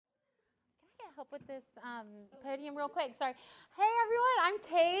help with this podium real quick. Sorry. Hey, everyone. I'm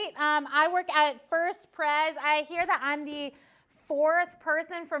Kate. I work at First Pres. I hear that I'm the fourth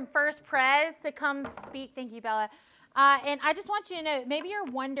person from First Pres to come speak. Thank you, Bella. And I just want you to know, maybe you're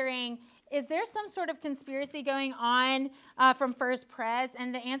wondering, is there some sort of conspiracy going on from First Pres?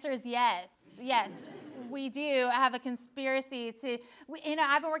 And the answer is yes. Yes, we do have a conspiracy to,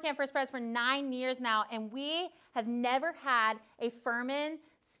 I've been working at First Pres for 9 years now, and we have never had a Furman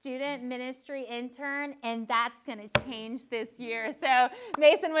student ministry intern, and that's going to change this year. So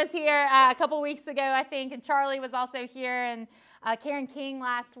Mason was here a couple weeks ago, I think, and Charlie was also here, and Karen King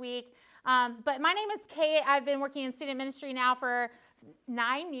last week. But my name is Kate. I've been working in student ministry now for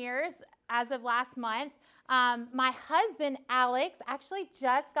 9 years as of last month. My husband, Alex, actually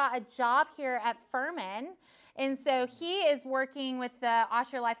just got a job here at Furman. And so he is working with the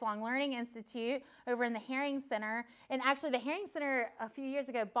Osher Lifelong Learning Institute over in the Herring Center. And actually, the Herring Center a few years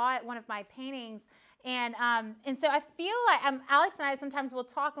ago bought one of my paintings. And so I feel like Alex and I sometimes will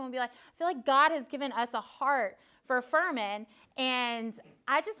talk and we'll be like, I feel like God has given us a heart for Furman. And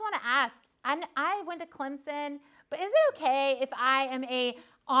I just want to ask, I went to Clemson, but is it okay if I am a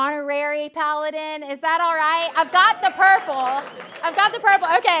honorary paladin? Is that all right? I've got the purple.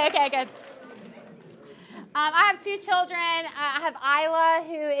 Okay, good. I have 2 children. I have Isla,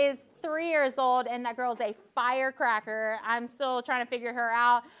 who is 3 years old, and that girl's a firecracker. I'm still trying to figure her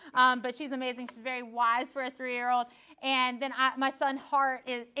out, but she's amazing. She's very wise for a 3-year-old. And then my son, Hart,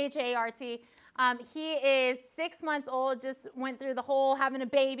 is H-A-R-T. He is 6 months old, just went through the whole having a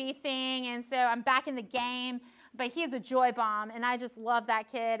baby thing, and so I'm back in the game. But he's a joy bomb, and I just love that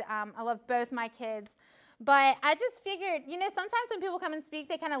kid. I love both my kids. But I just figured, sometimes when people come and speak,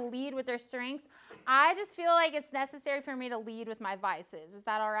 they kind of lead with their strengths. I just feel like it's necessary for me to lead with my vices. Is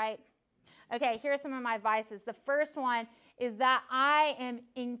that all right? Okay, here are some of my vices. The first one is that I am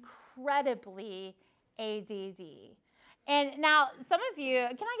incredibly ADD. And now, some of you,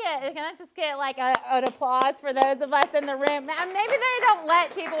 can I just get like an applause for those of us in the room? Maybe they don't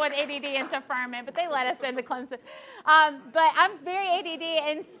let people with ADD into Furman, but they let us into Clemson. But I'm very ADD,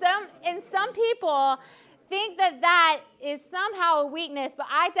 and some people think that is somehow a weakness, but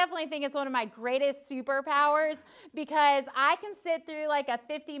I definitely think it's one of my greatest superpowers, because I can sit through like a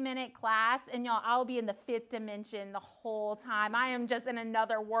 50-minute class and I'll be in the 5th dimension the whole time. I am just in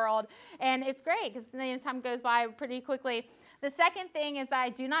another world, and it's great because the time goes by pretty quickly. The second thing is that I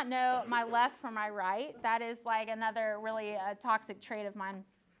do not know my left from my right. That is like another really toxic trait of mine.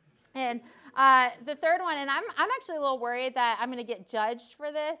 And the third one, and I'm actually a little worried that I'm going to get judged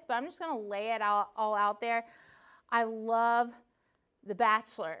for this, but I'm just going to lay it all out there. I love The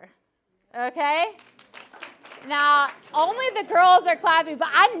Bachelor, okay? Now, only the girls are clapping, but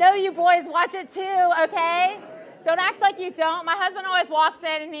I know you boys watch it too, okay? Don't act like you don't. My husband always walks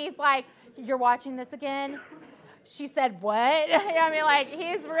in and he's like, "You're watching this again?" She said, "What?"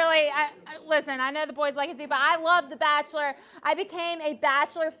 He's really, listen, I know the boys like it too, but I love The Bachelor. I became a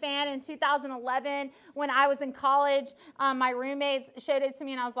Bachelor fan in 2011 when I was in college. My roommates showed it to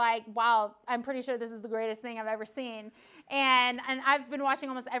me, and I was like, wow, I'm pretty sure this is the greatest thing I've ever seen. And I've been watching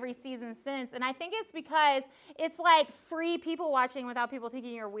almost every season since, and I think it's because it's like free people watching without people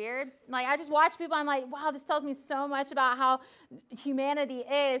thinking you're weird. Like, I just watch people, I'm like, wow, this tells me so much about how humanity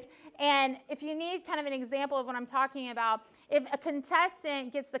is. And if you need kind of an example of what I'm talking about, if a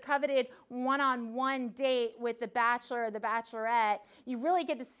contestant gets the coveted one-on-one date with the Bachelor or the Bachelorette, you really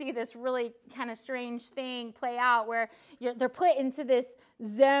get to see this really kind of strange thing play out where they're put into this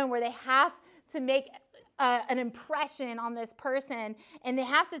zone where they have to make an impression on this person, and they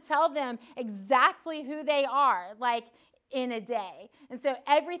have to tell them exactly who they are, like in a day. And so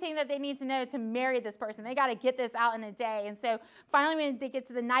everything that they need to know to marry this person, they got to get this out in a day. And so finally, when they get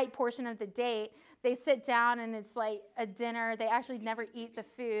to the night portion of the date, they sit down and it's like a dinner. They actually never eat the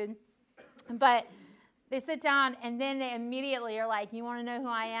food, but they sit down and then they immediately are like, "You want to know who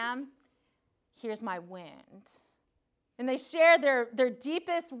I am? Here's my wound." And they share their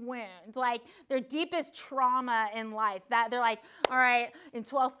deepest wound, like their deepest trauma in life. That they're like, "All right, in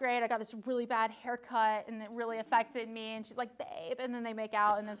 12th grade, I got this really bad haircut, and it really affected me." And she's like, "Babe," and then they make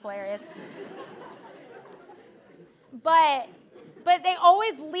out, and it's hilarious. But they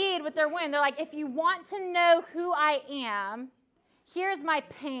always lead with their wound. They're like, "If you want to know who I am, here's my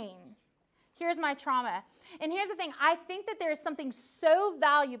pain. Here's my trauma." And here's the thing, I think that there's something so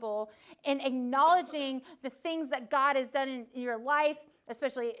valuable in acknowledging the things that God has done in your life,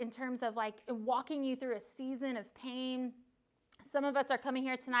 especially in terms of like walking you through a season of pain. Some of us are coming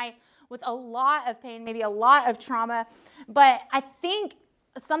here tonight with a lot of pain, maybe a lot of trauma, but I think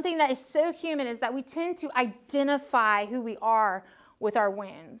something that is so human is that we tend to identify who we are with our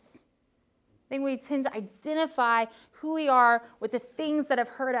wounds. think we tend to identify who we are with the things that have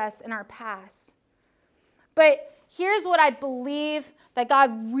hurt us in our past. But here's what I believe that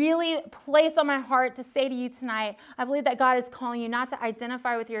God really placed on my heart to say to you tonight. I believe that God is calling you not to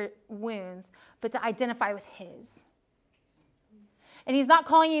identify with your wounds, but to identify with His. And He's not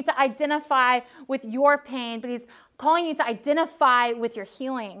calling you to identify with your pain, but He's calling you to identify with your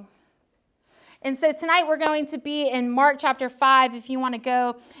healing. And so tonight we're going to be in Mark chapter 5. If you want to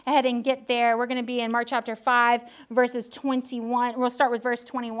go ahead and get there, we're going to be in Mark chapter 5, verses 21. We'll start with verse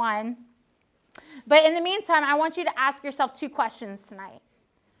 21. But in the meantime, I want you to ask yourself 2 questions tonight.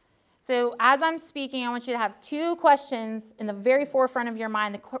 So as I'm speaking, I want you to have 2 questions in the very forefront of your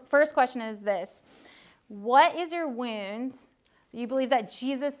mind. The first question is this: what is your wound that you believe that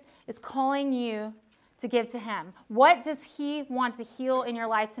Jesus is calling you to give to Him? What does He want to heal in your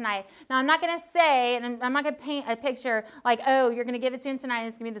life tonight? Now, I'm not going to say, and I'm not going to paint a picture like, oh, you're going to give it to Him tonight, and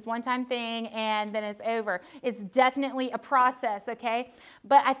it's going to be this one-time thing, and then it's over. It's definitely a process, okay?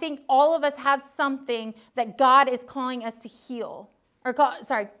 But I think all of us have something that God is calling us to heal. Or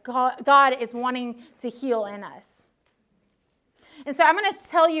God is wanting to heal in us. And so I'm going to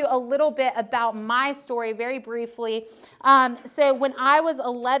tell you a little bit about my story very briefly. So when I was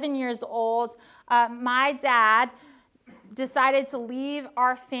 11 years old, my dad decided to leave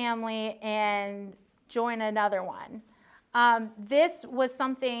our family and join another one. This was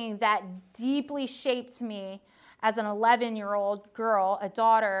something that deeply shaped me as an 11-year-old girl, a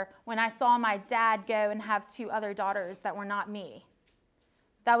daughter, when I saw my dad go and have 2 other daughters that were not me.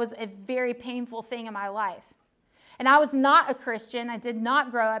 That was a very painful thing in my life. And I was not a Christian. I did not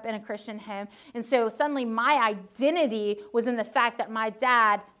grow up in a Christian home. And so suddenly my identity was in the fact that my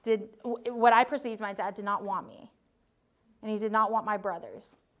dad did what I perceived my dad did not want me. And he did not want my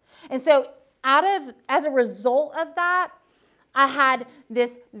brothers. And so as a result of that, I had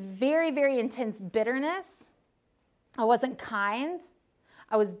this very, very intense bitterness. I wasn't kind.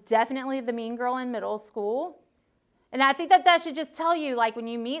 I was definitely the mean girl in middle school. And I think that should just tell you, like, when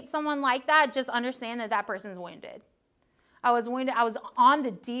you meet someone like that, just understand that that person's wounded. I was wounded. I was on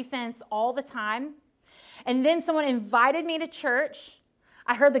the defense all the time. And then someone invited me to church.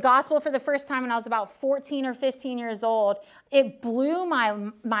 I heard the gospel for the first time when I was about 14 or 15 years old. It blew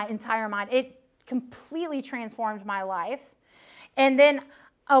my entire mind. It completely transformed my life. And then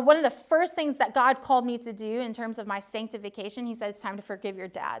one of the first things that God called me to do in terms of my sanctification, He said, it's time to forgive your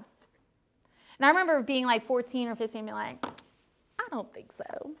dad. And I remember being like 14 or 15, being like, I don't think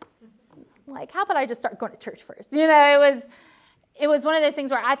so. Like, how about I just start going to church first? You know, it was one of those things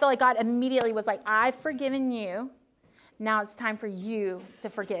where I felt like God immediately was like, I've forgiven you. Now it's time for you to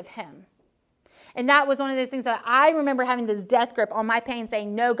forgive him. And that was one of those things that I remember having this death grip on my pain,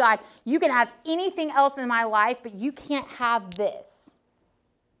 saying, no, God, you can have anything else in my life, but you can't have this.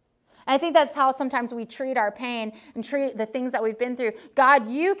 And I think that's how sometimes we treat our pain and treat the things that we've been through. God,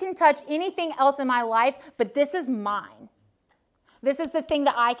 you can touch anything else in my life, but this is mine. This is the thing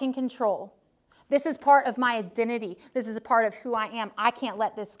that I can control. This is part of my identity. This is a part of who I am. I can't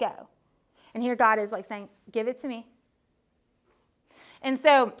let this go. And here God is like saying, give it to me. And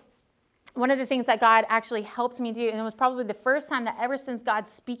so one of the things that God actually helped me do, and it was probably the first time that ever since God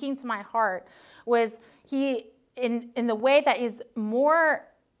speaking to my heart, was He, in the way that is more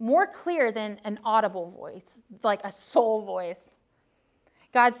clear than an audible voice, like a soul voice.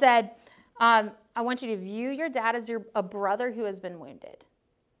 God said, I want you to view your dad as a brother who has been wounded.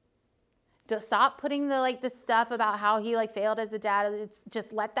 Just stop putting the stuff about how he failed as a dad.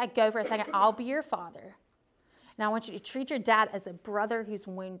 Just let that go for a second. I'll be your father. And I want you to treat your dad as a brother who's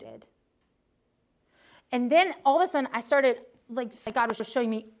wounded. And then all of a sudden I started, God was just showing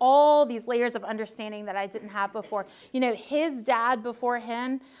me all these layers of understanding that I didn't have before. You know, his dad before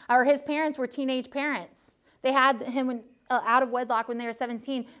him, or his parents were teenage parents. They had him out of wedlock when they were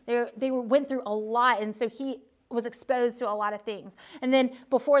 17. They went through a lot, and so he was exposed to a lot of things. And then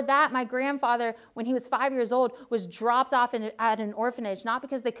before that, my grandfather, when he was 5 years old, was dropped off at an orphanage, not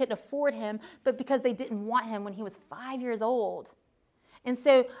because they couldn't afford him, but because they didn't want him when he was 5 years old. And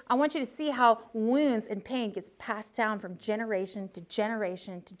so I want you to see how wounds and pain gets passed down from generation to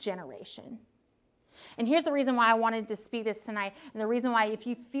generation to generation. And here's the reason why I wanted to speak this tonight. And the reason why, if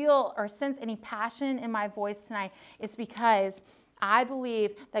you feel or sense any passion in my voice tonight, it's because I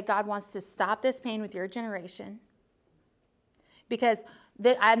believe that God wants to stop this pain with your generation. Because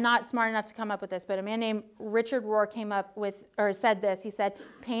I'm not smart enough to come up with this, but a man named Richard Rohr came up with, or said this. He said,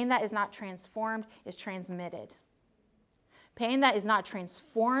 pain that is not transformed is transmitted. Pain that is not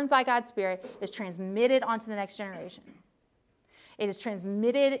transformed by God's Spirit is transmitted onto the next generation. It is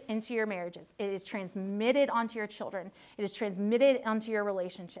transmitted into your marriages. It is transmitted onto your children. It is transmitted onto your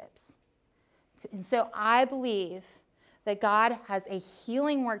relationships. And so I believe that God has a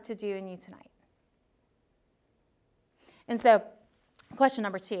healing work to do in you tonight. And so, question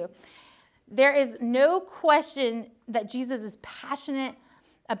number 2. There is no question that Jesus is passionate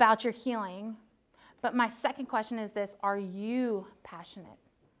about your healing. But my second question is this: are you passionate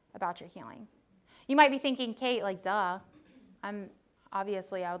about your healing? You might be thinking, Kate, like, duh. I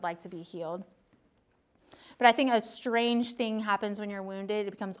would like to be healed. But I think a strange thing happens when you're wounded.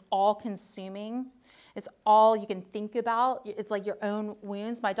 It becomes all-consuming. It's all you can think about. It's like your own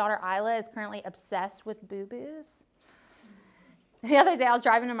wounds. My daughter Isla is currently obsessed with boo-boos. The other day I was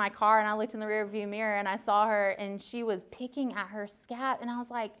driving in my car and I looked in the rear view mirror and I saw her and she was picking at her scab. And I was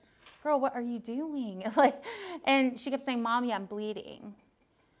like, girl, what are you doing? And she kept saying, Mommy, I'm bleeding.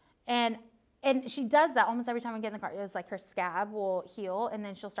 And she does that almost every time we get in the car. It was like her scab will heal and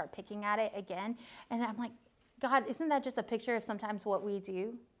then she'll start picking at it again. And I'm like, God, isn't that just a picture of sometimes what we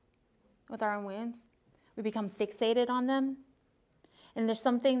do with our own wounds? We become fixated on them. And there's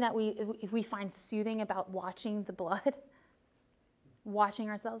something that we find soothing about watching the blood, watching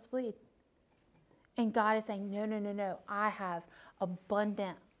ourselves bleed. And God is saying, no, I have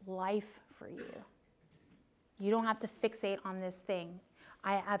abundant life for you. You don't have to fixate on this thing.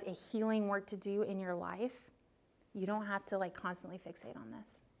 I have a healing work to do in your life. You don't have to constantly fixate on this.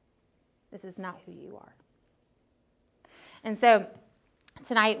 This is not who you are. And so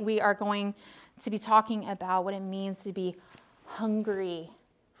tonight we are going to be talking about what it means to be hungry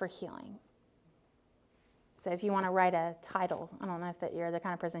for healing. So if you want to write a title, I don't know if that you're the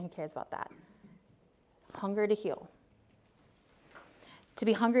kind of person who cares about that. Hunger to heal. To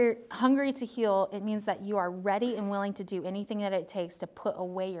be hungry to heal, it means that you are ready and willing to do anything that it takes to put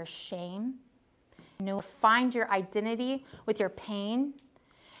away your shame. Find your identity with your pain,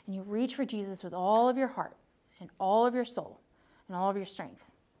 and you reach for Jesus with all of your heart and all of your soul and all of your strength.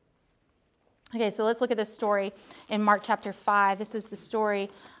 Okay, so let's look at this story in Mark chapter 5. This is the story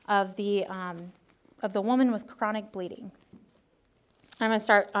of the woman with chronic bleeding. I'm going to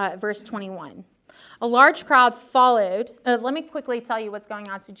start at verse 21. A large crowd followed. Let me quickly tell you what's going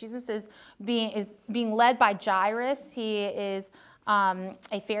on. So Jesus is being led by Jairus. He is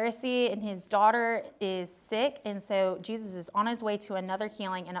a Pharisee, and his daughter is sick. And so Jesus is on his way to another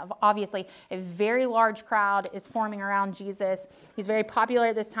healing. And obviously, a very large crowd is forming around Jesus. He's very popular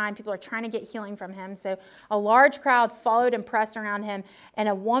at this time. People are trying to get healing from him. So a large crowd followed and pressed around him. And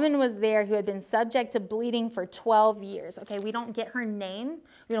a woman was there who had been subject to bleeding for 12 years. Okay, we don't get her name.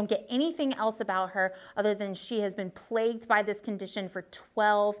 We don't get anything else about her other than she has been plagued by this condition for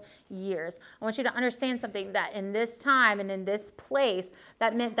 12 years. I want you to understand something, that in this time and in this place,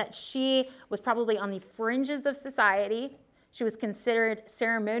 that meant that she was probably on the fringes of society. She was considered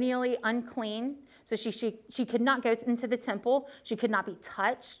ceremonially unclean. So she could not go into the temple. She could not be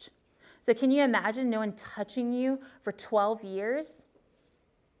touched. So can you imagine no one touching you for 12 years?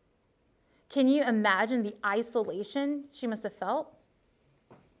 Can you imagine the isolation she must have felt?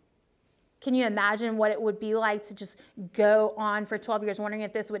 Can you imagine what it would be like to just go on for 12 years, wondering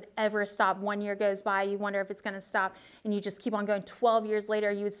if this would ever stop? 1 year goes by, you wonder if it's going to stop, and you just keep on going. 12 years later,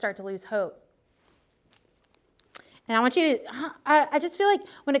 you would start to lose hope. And I want you to, I just feel like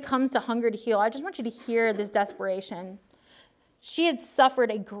when it comes to hunger to heal, I just want you to hear this desperation. She had suffered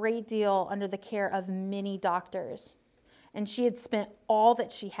a great deal under the care of many doctors, and she had spent all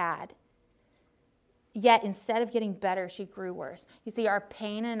that she had. Yet instead of getting better, she grew worse. You see, our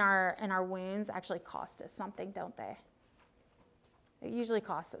pain and our wounds actually cost us something, don't they? It usually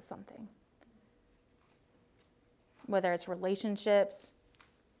costs us something. Whether it's relationships,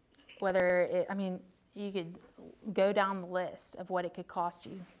 you could go down the list of what it could cost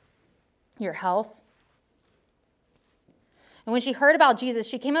you. Your health. And when she heard about Jesus,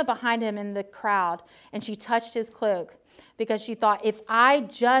 she came up behind him in the crowd and she touched his cloak, because she thought, if I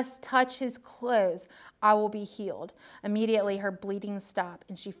just touch his clothes, I will be healed. Immediately, her bleeding stopped,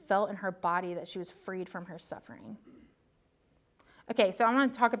 and she felt in her body that she was freed from her suffering. Okay, so I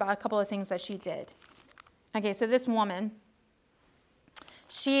want to talk about a couple of things that she did. Okay, so this woman,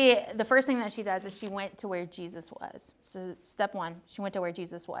 the first thing that she does is she went to where Jesus was. So step one, she went to where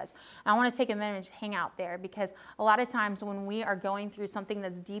Jesus was. I want to take a minute and just hang out there, because a lot of times when we are going through something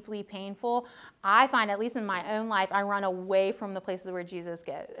that's deeply painful, I find, at least in my own life, I run away from the places where Jesus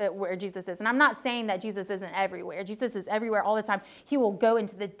is. And I'm not saying that Jesus isn't everywhere. Jesus is everywhere all the time. He will go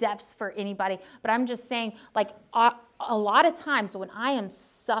into the depths for anybody. But I'm just saying, a lot of times when I am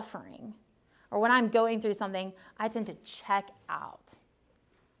suffering or when I'm going through something, I tend to check out.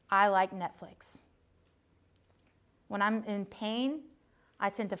 I like Netflix. When I'm in pain, I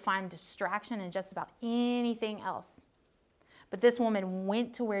tend to find distraction in just about anything else. But this woman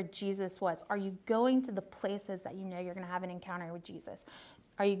went to where Jesus was. Are you going to the places that you know you're going to have an encounter with Jesus?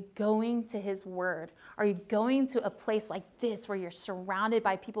 Are you going to his word? Are you going to a place like this where you're surrounded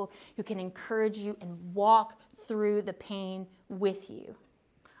by people who can encourage you and walk through the pain with you?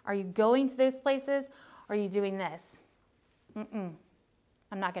 Are you going to those places, or are you doing this? I'm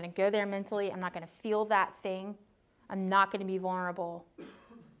not going to go there mentally. I'm not going to feel that thing. I'm not going to be vulnerable.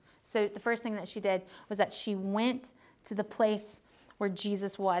 So the first thing that she did was that she went to the place where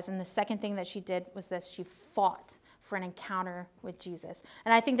Jesus was. And the second thing that she did was this: she fought for an encounter with Jesus.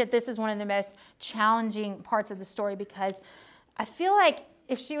 And I think that this is one of the most challenging parts of the story, because I feel like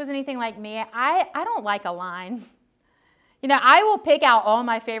if she was anything like me, I don't like a line. You know, I will pick out all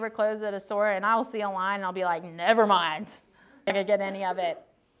my favorite clothes at a store, and I will see a line, and I'll be like, never mind. I'm not going to get any of it.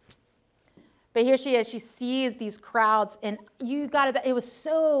 But here she is. She sees these crowds, and it was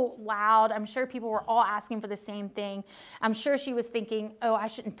so loud. I'm sure people were all asking for the same thing. I'm sure she was thinking, oh, I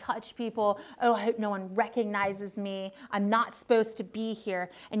shouldn't touch people. Oh, I hope no one recognizes me. I'm not supposed to be here.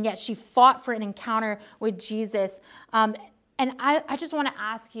 And yet she fought for an encounter with Jesus. And I just want to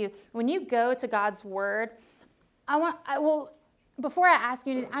ask you, when you go to God's word, before I ask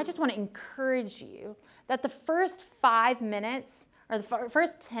you anything, I just want to encourage you that the first 5 minutes or the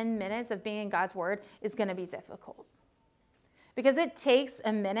first 10 minutes of being in God's word is going to be difficult. Because it takes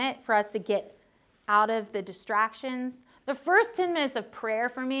a minute for us to get out of the distractions. The first 10 minutes of prayer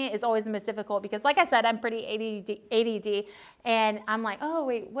for me is always the most difficult, because like I said, I'm pretty ADD, and I'm like, oh,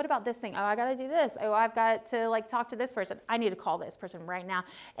 wait, what about this thing? Oh, I got to do this. Oh, I've got to talk to this person. I need to call this person right now.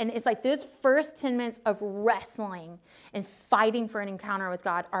 And it's like those first 10 minutes of wrestling and fighting for an encounter with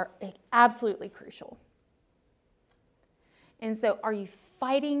God are absolutely crucial. And so are you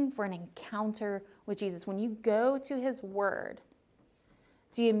fighting for an encounter with Jesus? When you go to his word,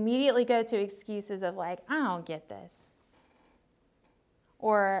 do you immediately go to excuses of like, I don't get this?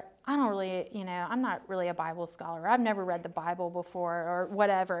 Or I don't really, I'm not really a Bible scholar. I've never read the Bible before, or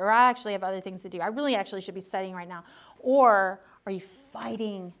whatever. Or I actually have other things to do. I really actually should be studying right now. Or are you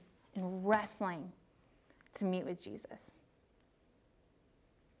fighting and wrestling to meet with Jesus?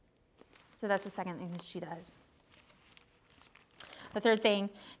 So that's the second thing that she does. The third thing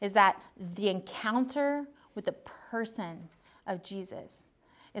is that the encounter with the person of Jesus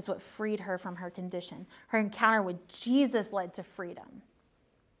is what freed her from her condition. Her encounter with Jesus led to freedom.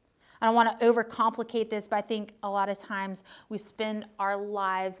 I don't want to overcomplicate this, but I think a lot of times we spend our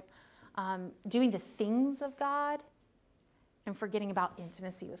lives doing the things of God and forgetting about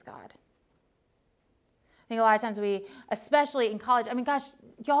intimacy with God. I think a lot of times we, especially in college, gosh,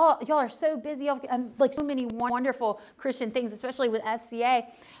 y'all are so busy, like so many wonderful Christian things, especially with FCA,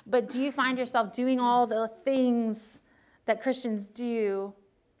 but do you find yourself doing all the things that Christians do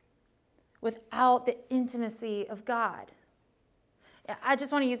without the intimacy of God? I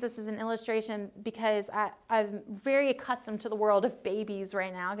just want to use this as an illustration because I'm very accustomed to the world of babies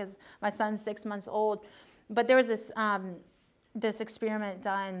right now because my son's 6 months old. But there was this experiment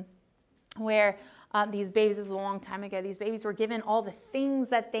done where these babies, this was a long time ago, these babies were given all the things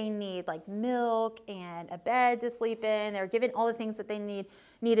that they need, like milk and a bed to sleep in. They were given all the things that they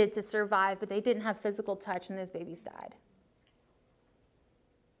needed to survive, but they didn't have physical touch, and those babies died.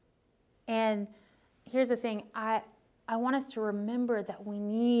 And here's the thing, I want us to remember that we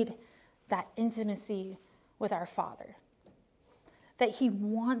need that intimacy with our Father. That he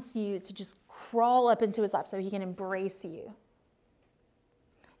wants you to just crawl up into his lap so he can embrace you.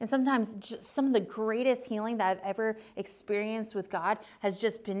 And sometimes just some of the greatest healing that I've ever experienced with God has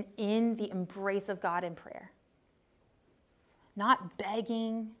just been in the embrace of God in prayer. Not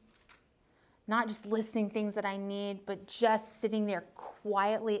begging, not just listing things that I need, but just sitting there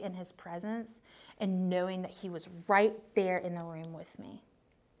quietly in his presence and knowing that he was right there in the room with me.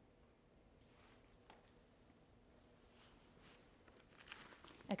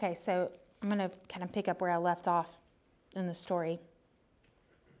 Okay, so I'm going to kind of pick up where I left off in the story.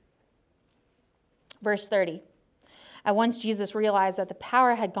 Verse 30. At once Jesus realized that the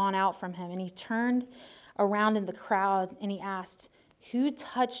power had gone out from him, and he turned around in the crowd and he asked, "Who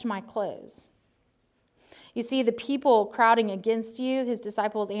touched my clothes?" You see the people crowding against you, his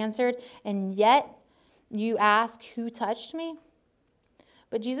disciples answered, and yet you ask, "Who touched me?"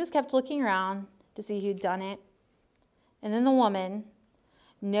 But Jesus kept looking around to see who'd done it. And then the woman,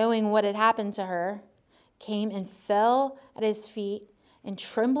 knowing what had happened to her, came and fell at his feet, and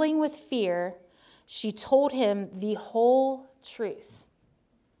trembling with fear, she told him the whole truth.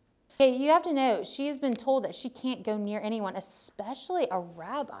 Okay, you have to know, she has been told that she can't go near anyone, especially a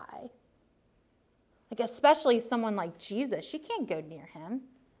rabbi. Like, especially someone like Jesus. She can't go near him.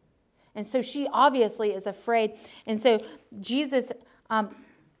 And so she obviously is afraid. And so Jesus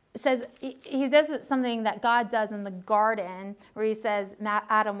says, he does something that God does in the garden where he says,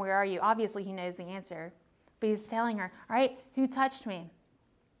 Adam, where are you? Obviously he knows the answer. But he's telling her, all right, who touched me?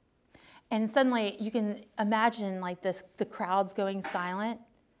 And suddenly you can imagine like this, the crowds going silent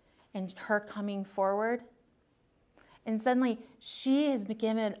and her coming forward. And suddenly she has been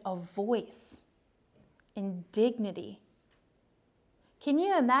given a voice and dignity. Can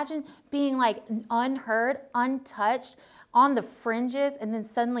you imagine being like unheard, untouched, on the fringes, and then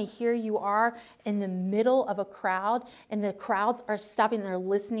suddenly here you are in the middle of a crowd, and the crowds are stopping, they're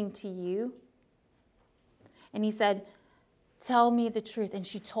listening to you? And he said, tell me the truth. And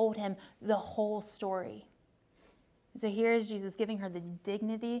she told him the whole story. So here's Jesus giving her the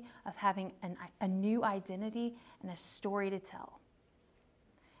dignity of having a new identity and a story to tell.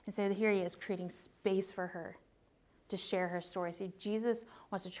 And so here he is creating space for her to share her story. See, Jesus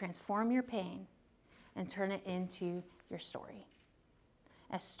wants to transform your pain and turn it into your story.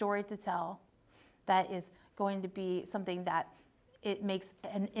 A story to tell that is going to be something that it makes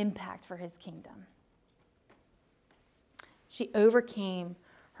an impact for his kingdom. She overcame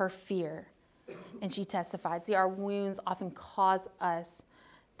her fear, and she testified. See, our wounds often cause us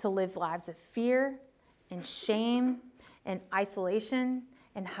to live lives of fear and shame and isolation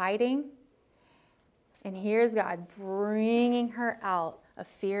and hiding. And here's God bringing her out of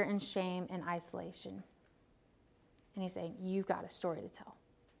fear and shame and isolation. And he's saying, you've got a story to tell.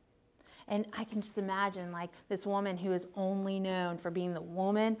 And I can just imagine like this woman who is only known for being the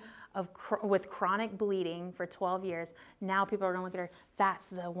woman with chronic bleeding for 12 years. Now people are going to look at her. That's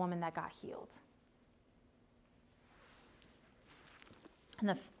the woman that got healed.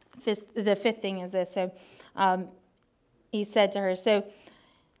 And the fifth thing is this. So he said to her, so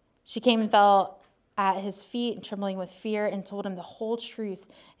she came and fell at his feet and trembling with fear and told him the whole truth.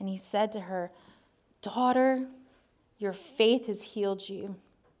 And he said to her, daughter, your faith has healed you.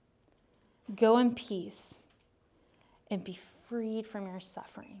 Go in peace and be freed from your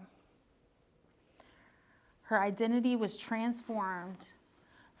suffering. Her identity was transformed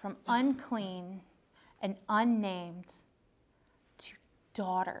from unclean and unnamed to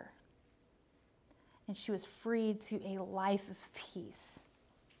daughter. And she was freed to a life of peace.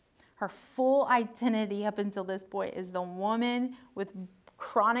 Her full identity up until this point is the woman with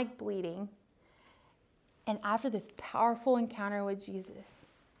chronic bleeding. And after this powerful encounter with Jesus,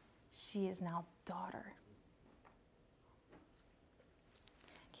 she is now daughter.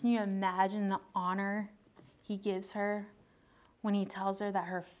 Can you imagine the honor he gives her when he tells her that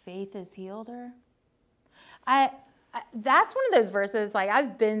her faith has healed her? That's one of those verses, like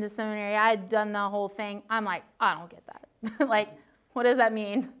I've been to seminary, I had done the whole thing. I'm like, I don't get that. Like, what does that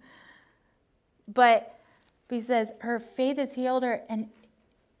mean? But he says her faith has healed her, and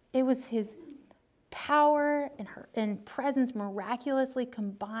it was his power and presence miraculously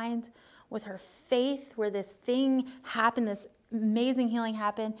combined with her faith where this thing happened, this amazing healing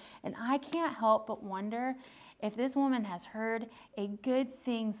happened. And I can't help but wonder if this woman has heard a good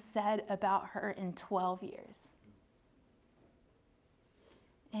thing said about her in 12 years.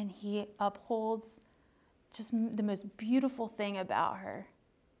 And he upholds just the most beautiful thing about her.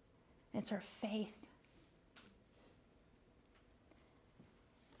 It's her faith.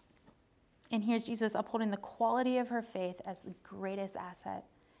 And here's Jesus upholding the quality of her faith as the greatest asset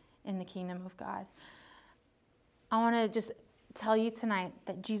in the kingdom of God. I want to just tell you tonight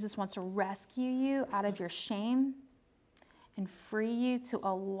that Jesus wants to rescue you out of your shame and free you to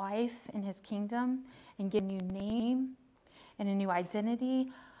a life in his kingdom and give you a name and a new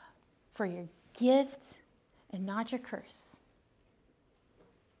identity for your gift and not your curse.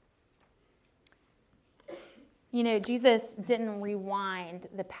 You know, Jesus didn't rewind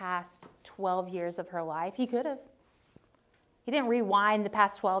the past 12 years of her life. He could have. He didn't rewind the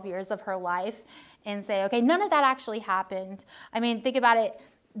past 12 years of her life and say, okay, none of that actually happened. I mean, think about it.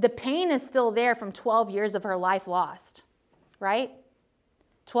 The pain is still there from 12 years of her life lost, right?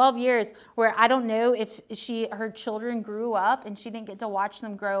 12 years where I don't know if her children grew up and she didn't get to watch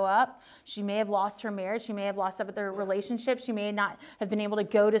them grow up. She may have lost her marriage. She may have lost other relationships. She may not have been able to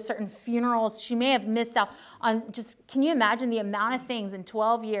go to certain funerals. She may have missed out on can you imagine the amount of things in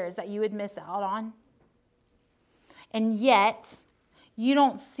 12 years that you would miss out on? And yet, you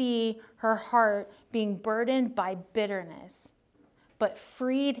don't see her heart being burdened by bitterness, but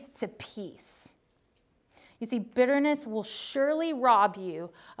freed to peace. You see, bitterness will surely rob you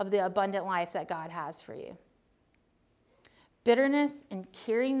of the abundant life that God has for you. Bitterness and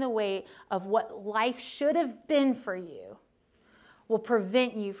carrying the weight of what life should have been for you will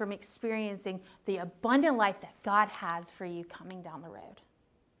prevent you from experiencing the abundant life that God has for you coming down the road.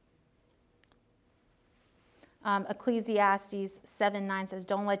 Ecclesiastes 7:9 says,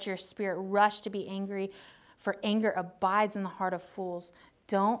 don't let your spirit rush to be angry, for anger abides in the heart of fools.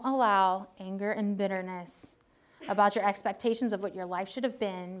 Don't allow anger and bitterness about your expectations of what your life should have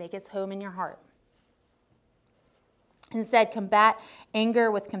been make its home in your heart. Instead, combat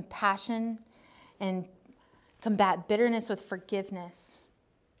anger with compassion and combat bitterness with forgiveness.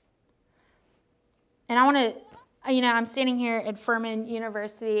 And I want to, I'm standing here at Furman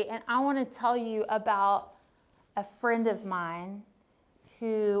University, and I want to tell you about a friend of mine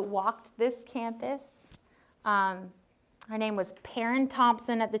who walked this campus. Her name was Perrin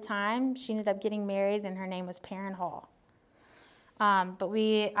Thompson at the time. She ended up getting married, and her name was Perrin Hall.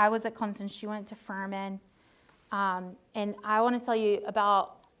 I was at Clemson. She went to Furman. And I want to tell you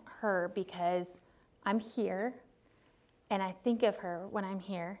about her because I'm here, and I think of her when I'm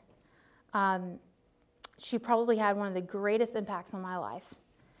here. She probably had one of the greatest impacts on my life.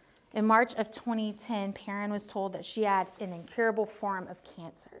 In March of 2010, Perrin was told that she had an incurable form of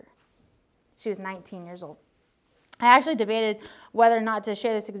cancer. She was 19 years old. I actually debated whether or not to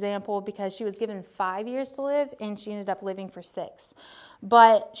share this example because she was given 5 years to live, and she ended up living for 6.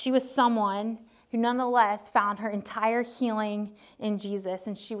 But she was someone who nonetheless found her entire healing in Jesus,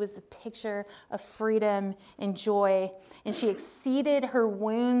 and she was the picture of freedom and joy, and she exceeded her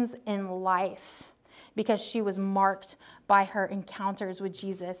wounds in life because she was marked by her encounters with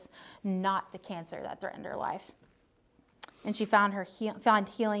Jesus, not the cancer that threatened her life. And she found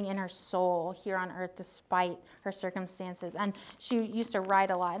healing in her soul here on earth despite her circumstances. And she used to write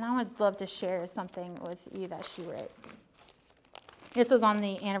a lot, and I would love to share something with you that she wrote. This was on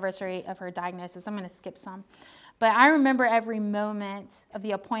the anniversary of her diagnosis. I'm going to skip some. But I remember every moment of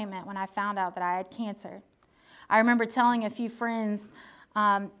the appointment when I found out that I had cancer. I remember telling a few friends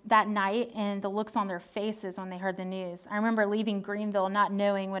that night and the looks on their faces when they heard the news. I remember leaving Greenville not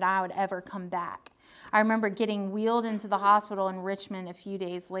knowing when I would ever come back. I remember getting wheeled into the hospital in Richmond a few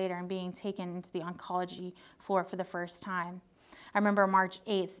days later and being taken into the oncology floor for the first time. I remember March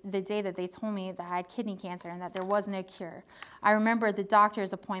 8th, the day that they told me that I had kidney cancer and that there was no cure. I remember the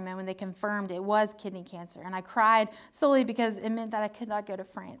doctor's appointment when they confirmed it was kidney cancer, and I cried solely because it meant that I could not go to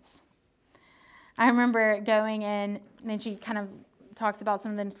France. I remember going in, and she kind of talks about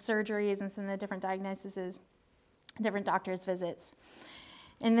some of the surgeries and some of the different diagnoses, different doctor's visits.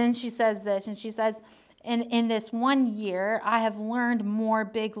 And then she says this, and she says, in this 1 year, I have learned more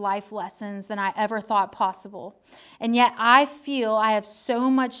big life lessons than I ever thought possible. And yet I feel I have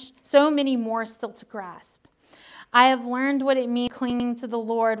so many more still to grasp. I have learned what it means clinging to the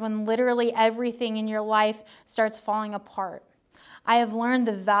Lord when literally everything in your life starts falling apart. I have learned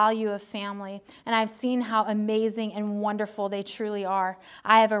the value of family, and I've seen how amazing and wonderful they truly are.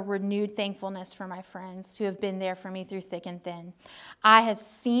 I have a renewed thankfulness for my friends who have been there for me through thick and thin. I have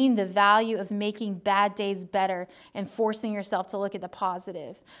seen the value of making bad days better and forcing yourself to look at the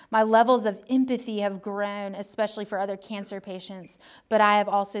positive. My levels of empathy have grown, especially for other cancer patients, but I have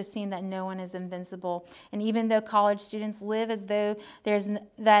also seen that no one is invincible. And even though college students live as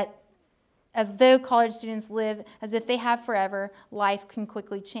though college students live as if they have forever, life can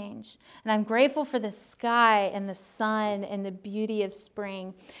quickly change. And I'm grateful for the sky and the sun and the beauty of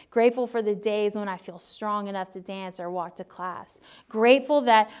spring. Grateful for the days when I feel strong enough to dance or walk to class. Grateful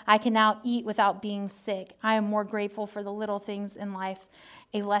that I can now eat without being sick. I am more grateful for the little things in life,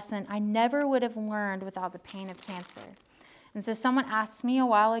 a lesson I never would have learned without the pain of cancer. And so someone asked me a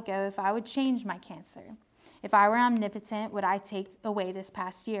while ago if I would change my cancer. If I were omnipotent, would I take away this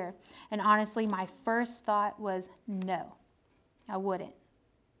past year? And honestly, my first thought was no, I wouldn't.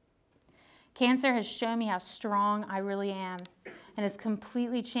 Cancer has shown me how strong I really am and has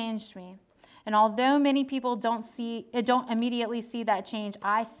completely changed me. And although many people don't immediately see that change,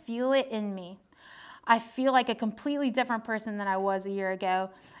 I feel it in me. I feel like a completely different person than I was a year ago,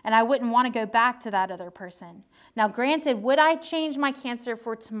 and I wouldn't want to go back to that other person. Now, granted, would I change my cancer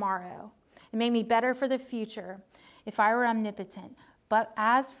for tomorrow? It made me better for the future if I were omnipotent. But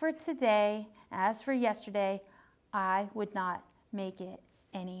as for today, as for yesterday, I would not make it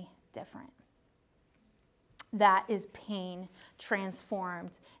any different. That is pain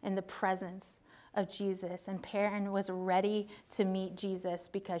transformed in the presence of Jesus. And Perrin was ready to meet Jesus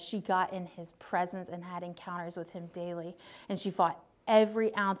because she got in his presence and had encounters with him daily. And she fought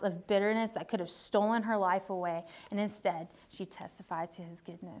every ounce of bitterness that could have stolen her life away. And instead, she testified to his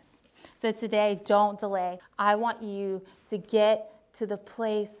goodness. So today, don't delay. I want you to get to the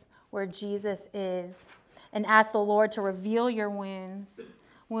place where Jesus is and ask the Lord to reveal your wounds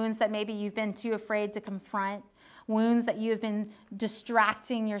that maybe you've been too afraid to confront, wounds that you have been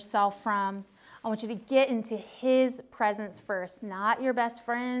distracting yourself from. I want you to get into his presence first, not your best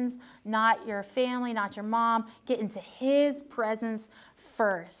friends, not your family, not your mom. Get into his presence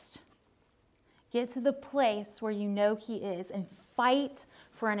first. Get to the place where you know he is and fight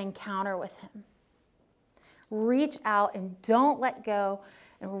for an encounter with him. Reach out and don't let go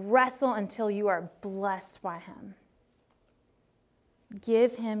and wrestle until you are blessed by him.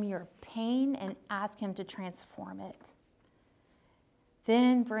 Give him your pain and ask him to transform it.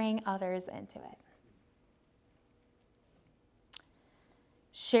 Then bring others into it.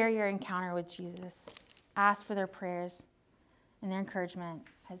 Share your encounter with Jesus. Ask for their prayers and their encouragement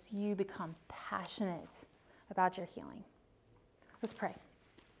as you become passionate about your healing. Let's pray.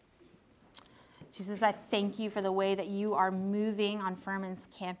 Jesus, I thank you for the way that you are moving on Furman's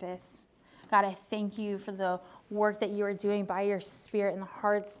campus. God, I thank you for the work that you are doing by your Spirit in the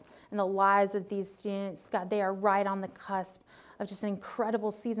hearts and the lives of these students. God, they are right on the cusp of just an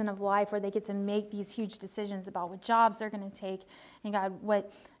incredible season of life where they get to make these huge decisions about what jobs they're going to take and God,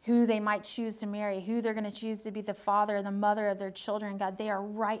 who they might choose to marry, who they're going to choose to be the father or the mother of their children. God, they are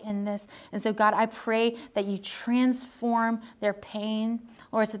right in this. And so, God, I pray that you transform their pain,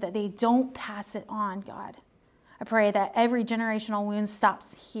 Lord, so that they don't pass it on, God. I pray that every generational wound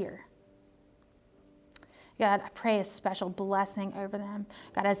stops here. God, I pray a special blessing over them,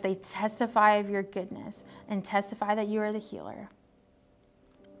 God, as they testify of your goodness and testify that you are the healer.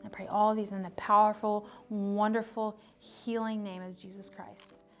 I pray all of these in the powerful, wonderful, healing name of Jesus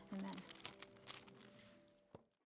Christ. Amen.